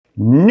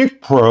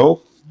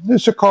Nicpro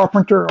is a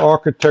carpenter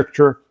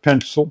architecture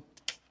pencil.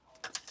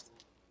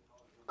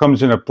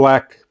 Comes in a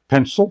black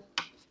pencil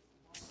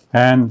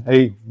and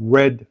a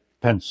red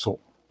pencil.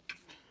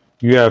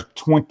 You have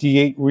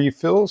 28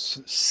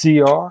 refills,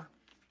 CR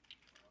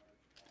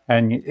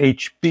and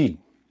HB.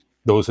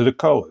 Those are the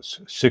colors.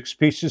 6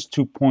 pieces,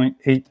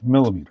 2.8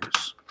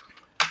 millimeters.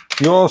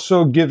 You're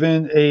also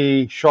given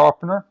a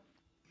sharpener.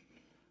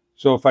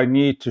 So if I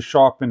need to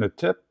sharpen a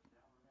tip,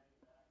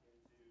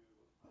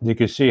 you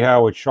can see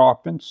how it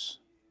sharpens.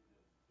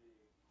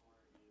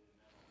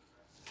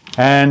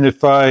 And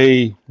if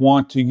I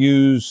want to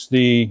use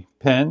the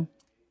pen,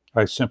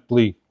 I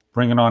simply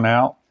bring it on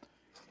out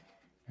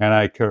and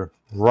I can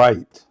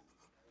write.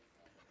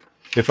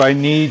 If I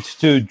need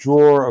to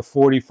draw a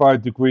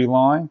 45-degree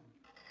line,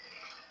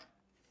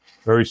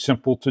 very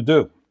simple to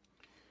do.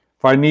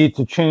 If I need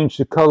to change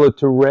the color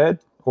to red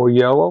or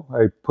yellow,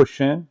 I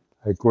push in,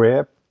 I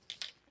grab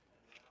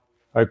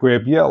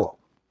yellow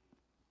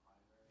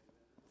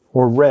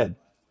or red,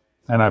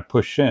 and I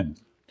push in.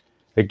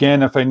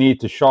 Again, if I need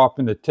to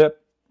sharpen the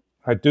tip,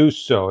 I do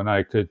so, and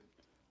I could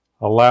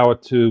allow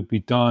it to be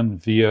done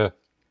via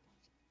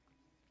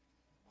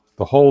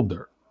the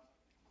holder.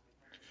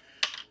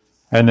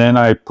 And then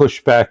I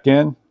push back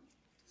in,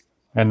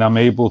 and I'm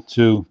able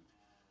to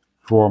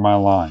draw my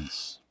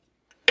lines.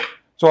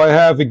 So I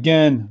have,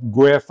 again,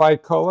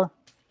 graphite color,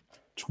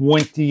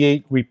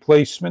 28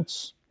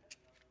 replacements,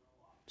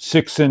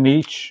 6 in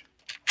each.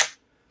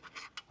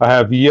 I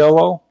have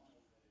yellow,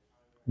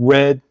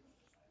 red,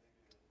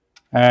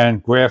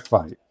 and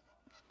graphite.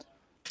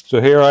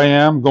 So here I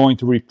am going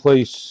to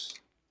replace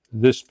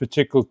this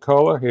particular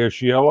color.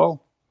 Here's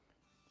yellow.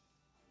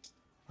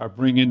 I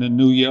bring in the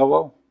new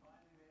yellow.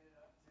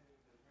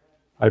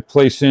 I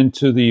place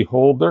into the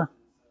holder.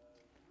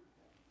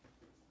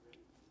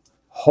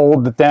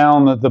 Hold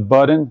down the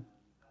button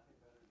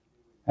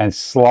and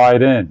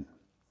slide in.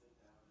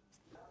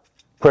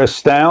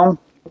 Press down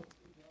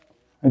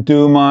and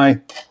do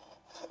my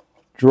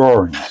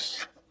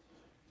drawings.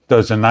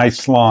 Does a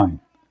nice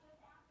line.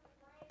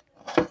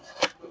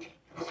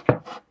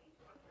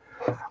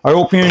 I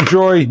hope you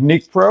enjoy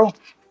Nicpro,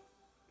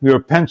 your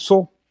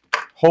pencil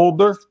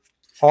holder,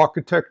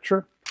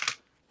 architecture,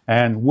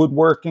 and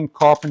woodworking,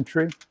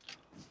 carpentry.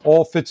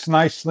 All fits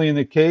nicely in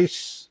the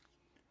case.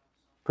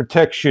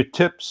 Protects your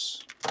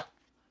tips.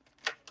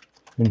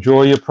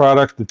 Enjoy your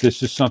product if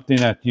this is something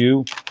that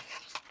you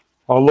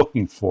are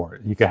looking for.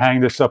 You can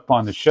hang this up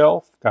on the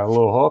shelf. Got a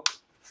little hook,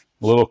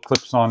 little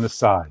clips on the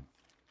side.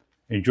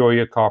 Enjoy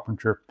your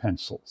carpenter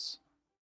pencils.